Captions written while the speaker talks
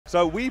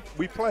So we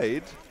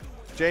played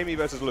Jamie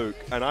versus Luke,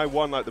 and I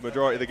won like the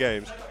majority of the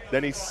games.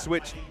 Then he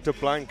switched to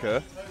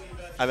Blanca,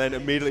 and then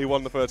immediately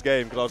won the first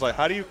game because I was like,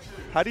 how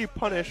do you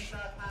punish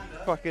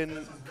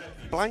fucking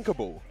Blanca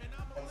ball?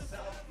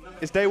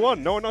 It's day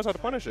one. No one knows how to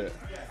punish it.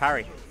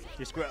 Parry.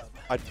 You screw up.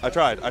 I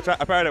tried. I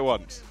parried it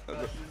once.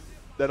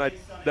 Then I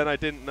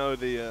didn't know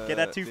the. Get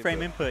that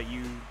two-frame input.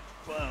 You.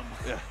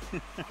 Yeah.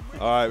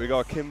 All right, we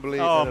got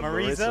Kimberly. Oh, and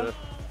Marisa.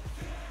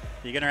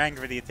 You're gonna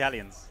anger the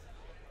Italians.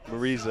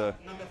 Marisa.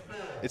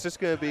 It's just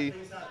gonna be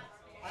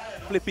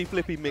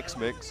flippy mix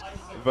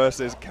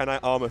versus can I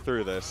armor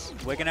through this?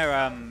 We're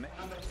gonna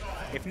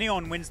if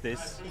Neon wins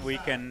this, we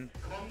can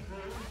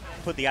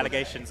put the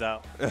allegations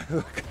out.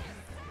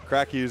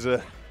 Crack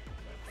user.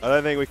 I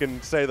don't think we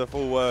can say the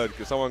full word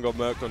because someone got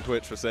murked on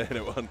Twitch for saying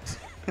it once.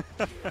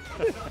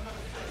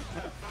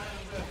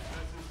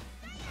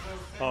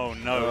 Oh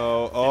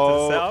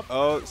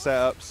no.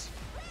 Setups.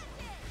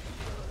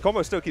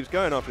 Combo still keeps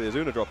going after the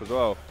Azuna drop as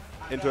well.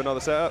 Into another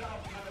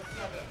setup.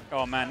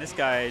 Oh man, this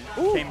guy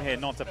came here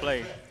not to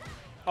play.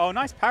 Oh,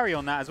 nice parry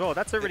on that as well.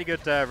 That's a really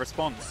good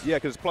response. Yeah,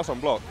 because it's plus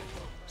on block.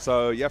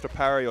 So you have to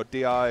parry or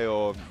DI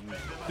or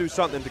do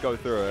something to go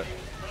through it.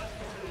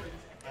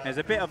 There's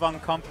a bit of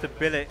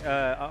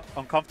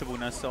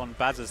uncomfortableness on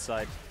Bazza's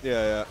side.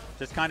 Yeah.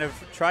 Just kind of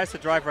tries to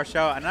drive rush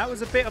out, and that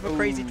was a bit of a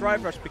crazy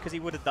drive rush because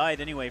he would have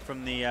died anyway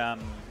from the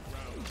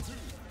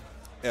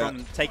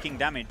from taking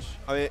damage.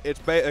 I mean, it's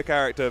beta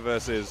character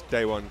versus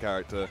day one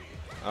character.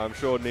 I'm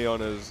sure Neon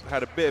has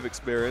had a bit of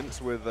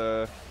experience with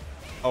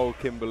old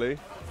Kimberly.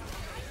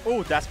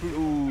 Oh, das boot.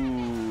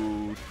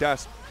 Ooh,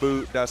 das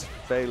boot, das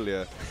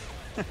failure.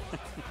 And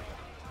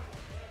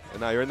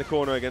now you're in the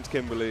corner against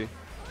Kimberly.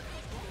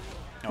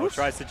 Oh,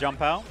 tries to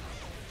jump out.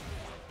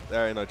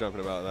 There ain't no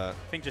jumping about that.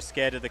 I think just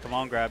scared of the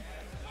command grab.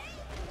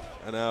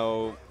 And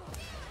now...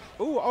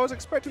 Ooh, I was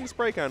expecting the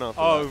spray can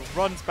after that.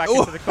 Runs back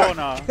into the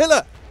corner.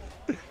 Killer!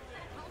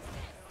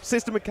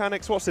 System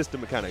mechanics? What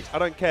system mechanics? I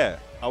don't care.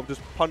 I'll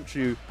just punch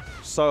you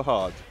so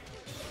hard.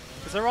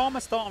 Does her armor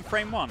start on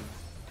frame 1?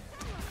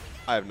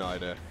 I have no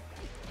idea.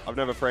 I've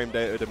never frame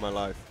dated in my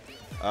life.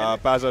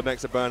 Bazza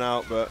next to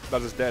burnout, but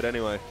Bazza's dead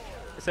anyway.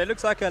 So it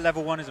looks like her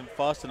level 1 isn't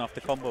fast enough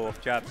to combo off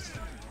jabs.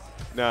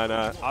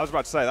 No. I was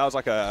about to say, that was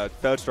like a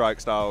third strike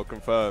style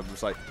confirm.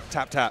 It's like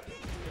tap,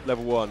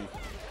 level 1.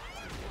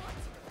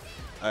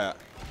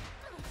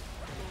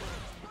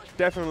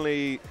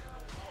 Definitely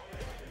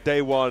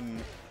day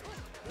one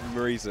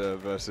Marisa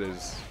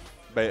versus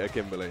beta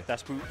Kimberly.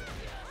 That's boot.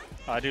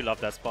 I do love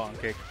that Spartan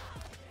kick.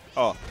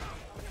 Oh,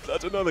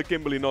 that's another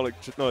Kimberly knowledge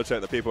check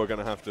that people are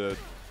going to have to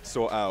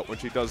sort out when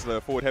she does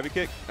the forward heavy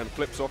kick and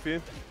flips off you.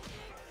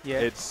 Yeah.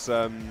 It's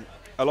a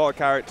lot of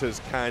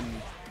characters can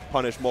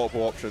punish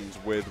multiple options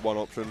with one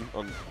option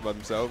on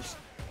themselves,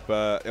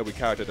 but it'll be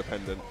character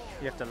dependent.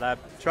 You have to lab.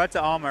 Tried to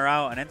armor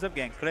out and ends up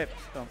getting clipped,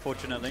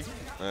 unfortunately.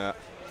 Yeah.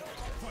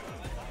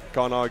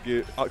 Can't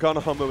argue.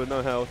 Can't armor with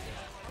no health.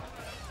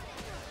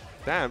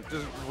 Damn,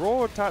 just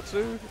raw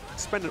Tatsu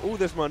spending all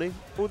this money,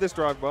 all this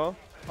drive bar.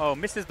 Oh,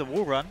 misses the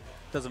wall run.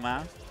 Doesn't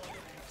matter.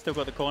 Still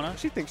got the corner.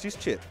 She thinks she's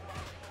chip.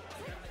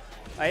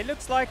 It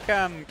looks like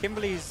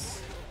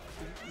Kimberly's...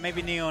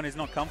 Maybe Neon is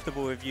not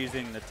comfortable with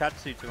using the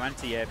Tatsu to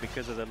anti-air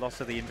because of the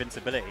loss of the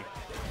invincibility.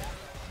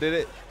 Did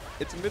it?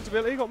 Its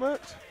invincibility got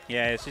murked?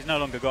 Yeah, she's no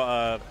longer got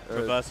a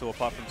reversal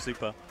apart from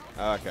super.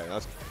 Okay,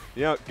 that's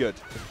good.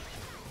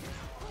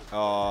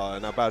 Oh,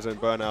 now Bazza and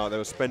Burnout, they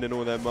were spending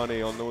all their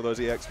money on all those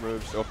EX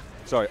moves. Oh,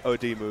 sorry,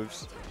 OD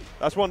moves.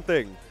 That's one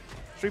thing.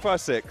 Street Fighter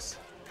 6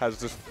 has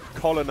just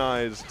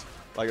colonized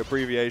like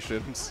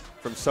abbreviations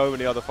from so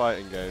many other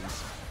fighting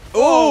games.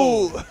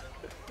 Oh!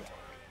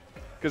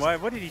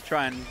 What did he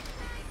try and...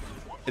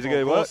 Is it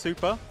going to work?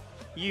 Super?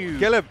 You...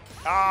 Kill him!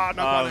 Ah,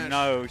 no punish. Oh,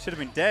 no. Should have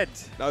been dead.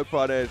 No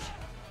punish.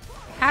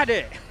 Had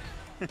it!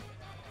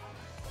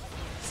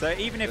 So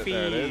even if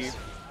he...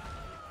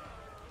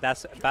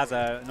 That's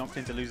Bazza knocked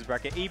into loser's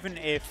bracket. Even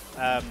if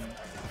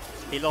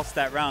he lost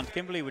that round,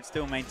 Kimberly would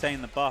still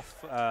maintain the buff.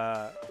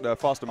 The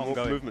faster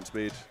movement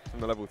speed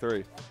from the level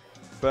 3.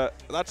 But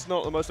that's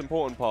not the most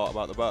important part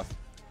about the buff.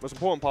 The most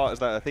important part is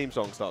that a theme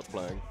song starts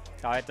playing.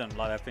 I don't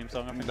like that theme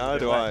song. No,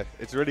 do I.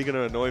 It's really going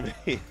to annoy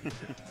me.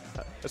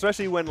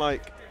 Especially when,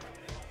 like,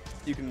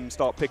 you can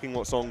start picking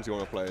what songs you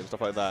want to play and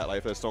stuff like that. Like,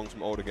 if there's songs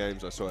from older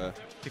games, I swear.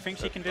 Do you think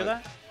she can do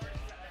that?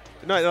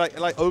 No, it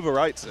like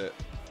overwrites it.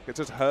 It's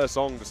just her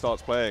song that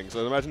starts playing.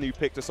 So imagine you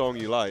picked a song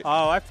you like.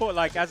 Oh, I thought,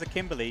 like, as a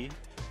Kimberly,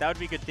 that would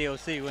be good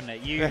DLC, wouldn't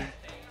it?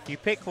 You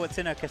pick what's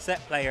in a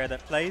cassette player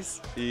that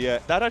plays. Yeah,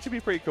 that'd actually be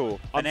pretty cool.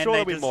 I'm sure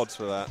there'll be mods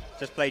for that.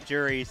 Just play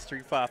Jury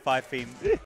Street Fighter 5 theme.